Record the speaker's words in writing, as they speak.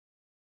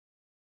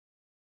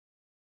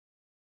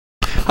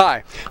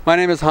Hi, my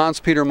name is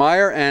Hans-Peter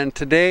and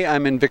today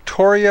I'm in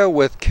Victoria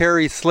with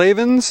Kerry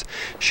Slavens.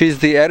 She's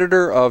the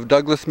editor of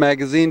Douglas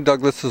Magazine.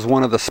 Douglas is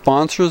one of the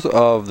sponsors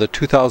of the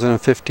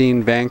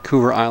 2015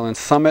 Vancouver Island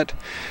Summit.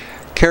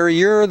 Kerry,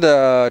 you're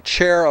the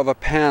chair of a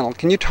panel.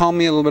 Can you tell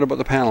me a little bit about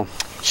the panel?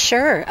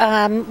 Sure.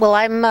 Well,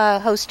 I'm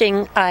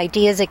hosting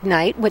Ideas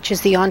Ignite, which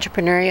is the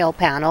entrepreneurial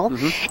panel,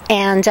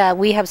 and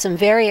we have some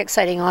very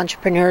exciting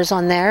entrepreneurs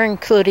on there,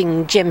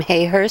 including Jim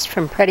Hayhurst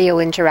from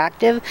Pretio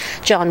Interactive,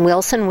 John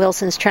Wilson,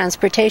 Wilson's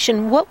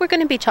Transportation. What we're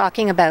going to be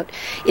talking about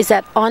is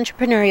that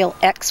entrepreneurial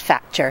X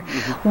factor.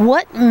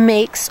 What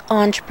makes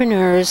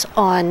entrepreneurs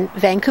on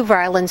Vancouver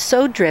Island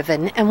so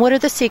driven, and what are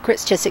the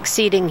secrets to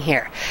succeeding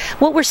here?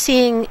 What we're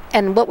seeing,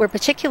 and what we're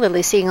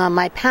particularly seeing on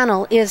my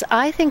panel, is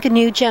I think a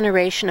new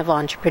generation of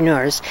entrepreneurs.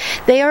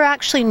 They are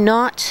actually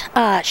not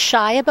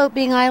shy about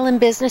being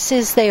island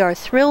businesses. They are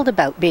thrilled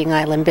about being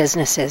island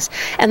businesses,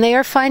 and they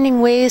are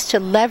finding ways to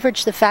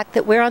leverage the fact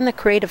that we're on the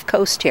creative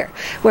coast here.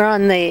 We're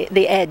on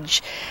the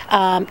edge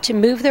to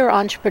move their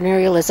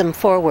entrepreneurialism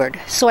forward.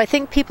 So I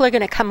think people are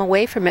going to come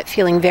away from it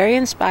feeling very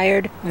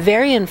inspired,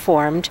 very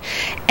informed,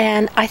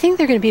 and I think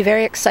they're going to be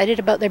very excited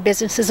about their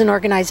businesses and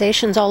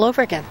organizations all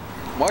over again.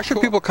 Why should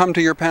people come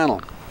to your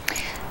panel?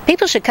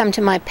 People should come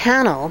to my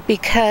panel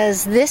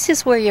because this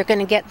is where you're going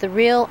to get the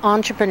real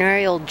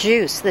entrepreneurial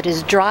juice that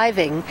is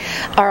driving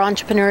our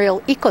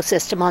entrepreneurial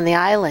ecosystem on the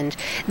island.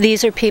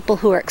 These are people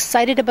who are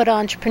excited about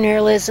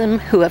entrepreneurialism,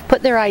 who have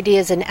put their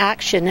ideas in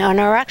action and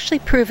are actually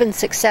proven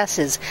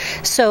successes.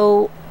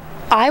 So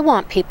I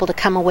want people to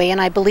come away, and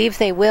I believe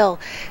they will,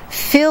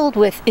 filled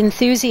with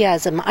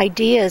enthusiasm,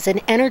 ideas, and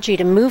energy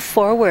to move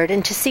forward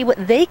and to see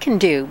what they can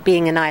do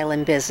being an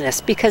island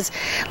business. Because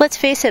let's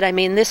face it, I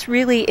mean, this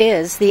really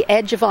is the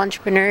edge of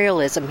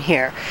entrepreneurialism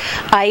here.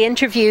 I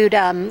interviewed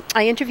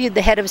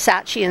the head of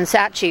Saatchi &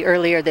 Saatchi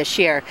earlier this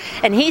year,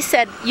 and he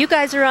said, "You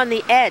guys are on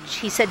the edge."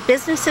 He said,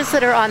 "Businesses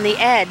that are on the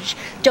edge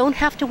don't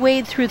have to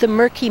wade through the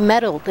murky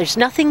metal. There's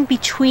nothing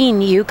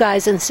between you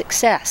guys and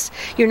success.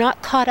 You're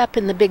not caught up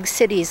in the big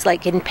cities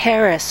like in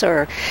Paris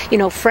or,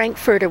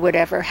 Frankfurt or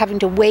whatever, having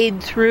to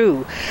wade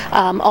through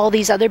all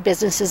these other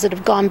businesses that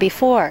have gone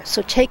before.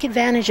 So take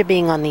advantage of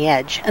being on the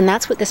edge." And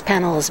that's what this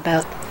panel is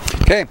about.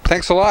 Okay,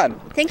 thanks a lot.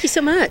 Thank you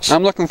so much.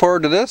 I'm looking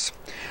forward to this.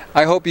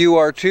 I hope you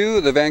are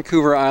too. The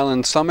Vancouver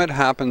Island Summit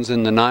happens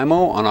in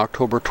Nanaimo on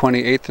October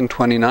 28th and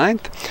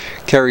 29th.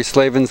 Kerry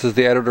Slavens is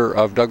the editor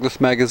of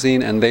Douglas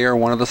Magazine, and they are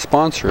one of the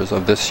sponsors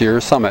of this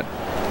year's summit.